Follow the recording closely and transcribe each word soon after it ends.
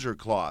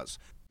clause.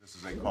 This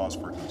is a cause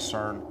for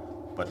concern,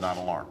 but not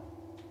alarm.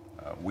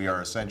 We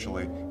are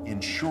essentially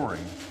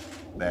ensuring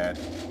that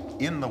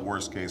in the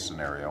worst case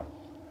scenario,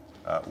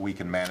 we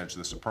can manage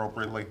this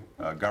appropriately.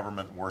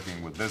 Government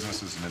working with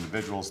businesses and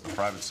individuals, the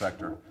private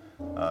sector,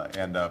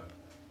 end up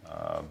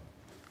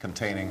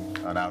containing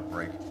an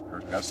outbreak,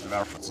 or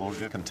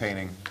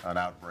containing an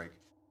outbreak.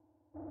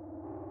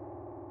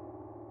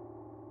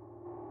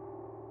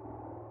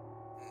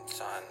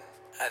 Son,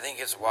 I think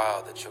it's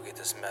wild that you'll get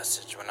this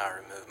message when I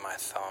remove my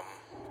thumb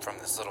from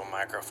this little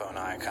microphone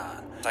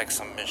icon. It's like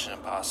some Mission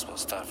Impossible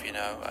stuff, you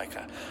know, like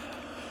a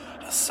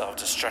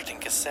self-destructing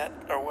cassette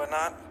or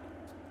whatnot.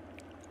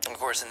 Of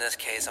course, in this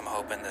case, I'm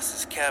hoping this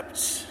is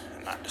kept,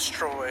 not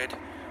destroyed,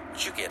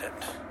 but you get it.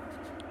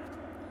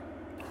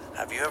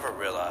 Have you ever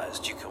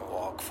realized you can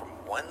walk from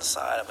one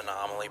side of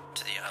Anomaly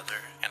to the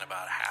other in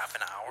about half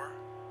an hour?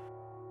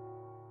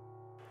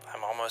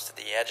 I'm almost at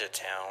the edge of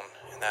town,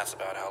 and that's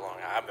about how long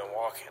I've been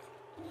walking.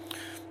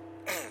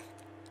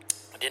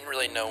 I didn't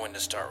really know when to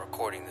start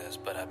recording this,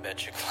 but I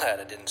bet you're glad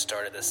I didn't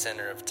start at the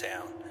center of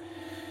town.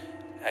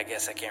 I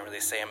guess I can't really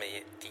say I'm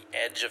at the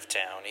edge of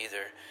town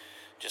either.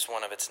 Just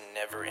one of its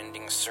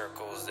never-ending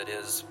circles that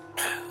is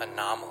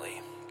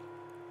Anomaly.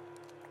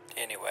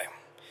 Anyway,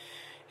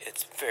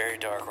 it's very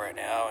dark right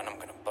now, and I'm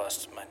gonna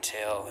bust my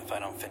tail if I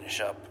don't finish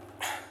up.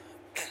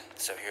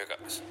 So here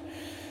goes.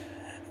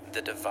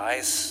 The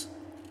device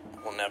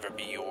will never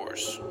be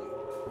yours.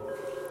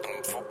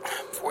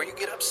 Before you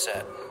get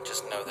upset,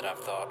 just know that I've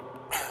thought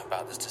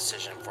about this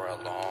decision for a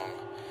long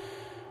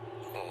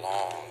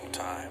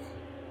time.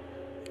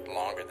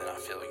 Longer than I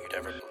feel you'd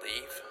ever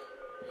believe.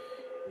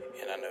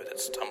 And I know that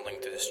stumbling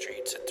through the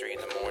streets at 3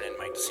 a.m.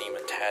 might seem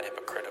a tad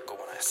hypocritical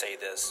when I say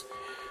this,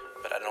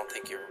 but I don't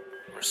think you're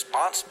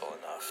responsible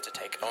enough to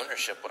take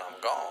ownership when I'm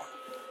gone.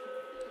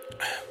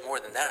 More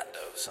than that,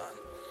 though, son.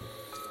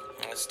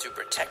 It's to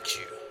protect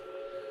you.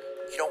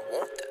 You don't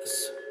want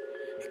this.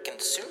 It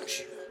consumes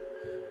you.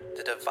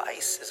 The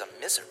device is a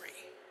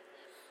misery.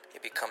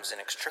 It becomes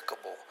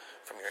inextricable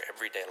from your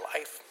everyday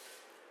life.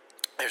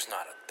 There's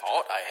not a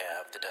thought I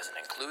have that doesn't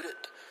include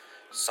it.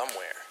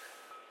 Somewhere.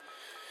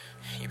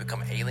 You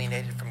become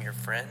alienated from your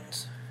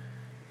friends,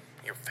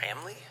 your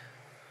family.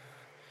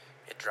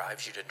 It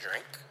drives you to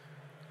drink.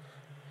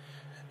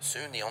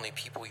 Soon the only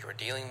people you're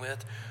dealing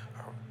with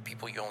are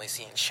people you only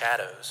see in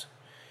shadows.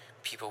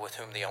 People with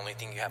whom the only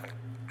thing you have in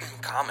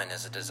common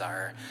is a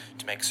desire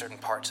to make certain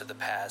parts of the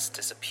past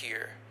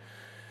disappear,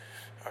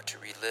 or to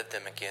relive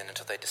them again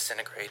until they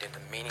disintegrate into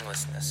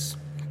meaninglessness.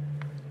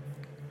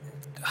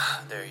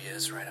 There he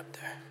is, right up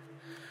there.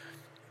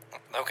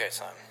 Okay,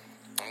 son,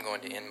 I'm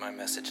going to end my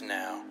message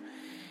now.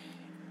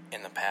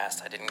 In the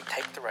past, I didn't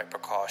take the right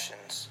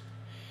precautions,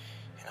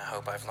 and I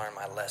hope I've learned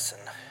my lesson.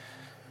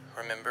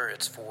 Remember,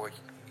 it's for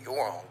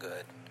your own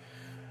good.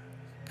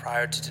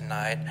 Prior to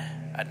tonight,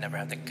 I'd never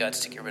have the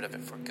guts to get rid of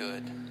it for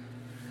good.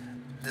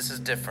 This is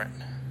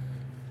different.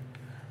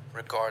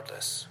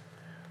 Regardless,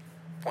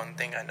 one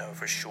thing I know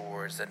for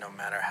sure is that no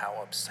matter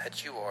how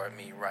upset you are at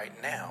me right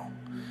now,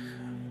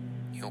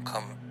 you'll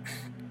come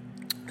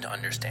to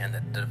understand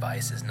that the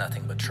device is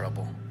nothing but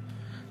trouble.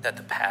 That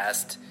the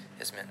past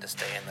is meant to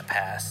stay in the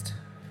past.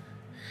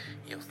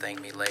 You'll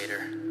thank me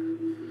later.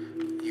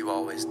 You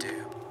always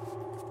do.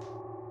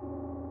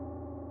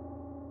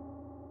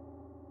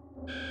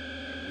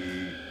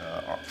 We,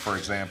 for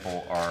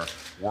example, are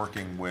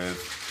working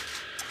with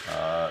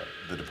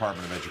the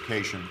Department of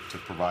Education to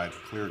provide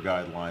clear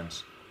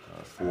guidelines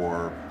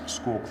for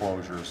school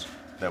closures,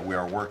 that we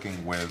are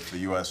working with the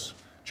U.S.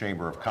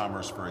 Chamber of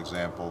Commerce, for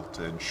example,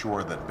 to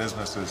ensure that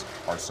businesses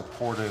are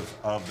supportive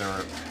of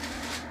their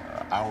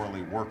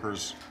hourly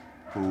workers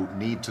who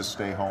need to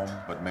stay home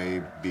but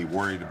may be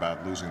worried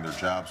about losing their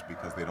jobs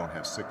because they don't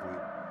have sick leave.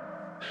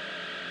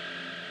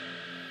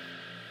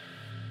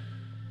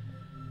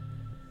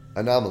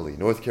 Anomaly,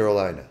 North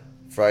Carolina,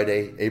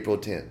 Friday, April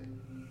 10th.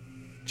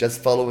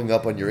 Just following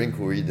up on your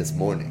inquiry this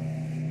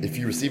morning. If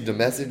you received a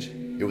message,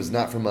 it was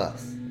not from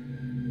us.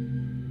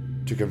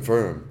 To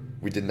confirm,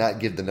 we did not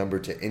give the number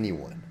to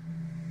anyone.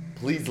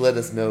 Please let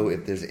us know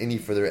if there's any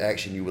further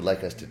action you would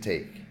like us to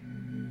take.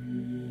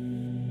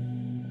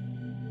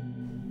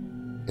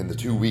 In the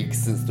 2 weeks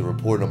since the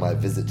report on my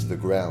visit to the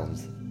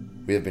grounds,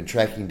 we have been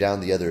tracking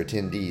down the other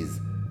attendees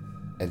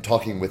and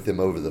talking with them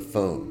over the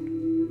phone.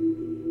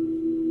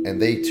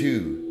 And they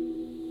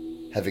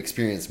too have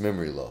experienced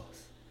memory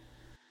loss.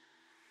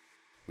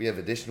 We have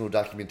additional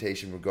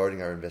documentation regarding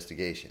our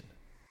investigation.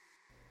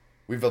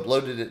 We've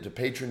uploaded it to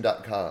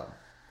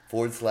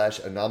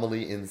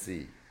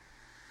patreon.com/AnomalyNC.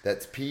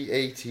 That's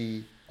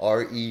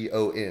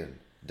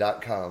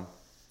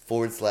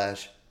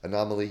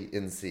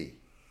patreon.com/AnomalyNC.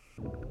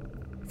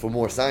 For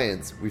more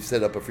science, we've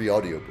set up a free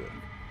audiobook.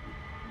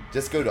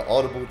 Just go to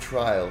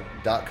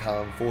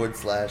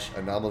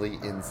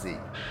audibletrial.com/AnomalyNC.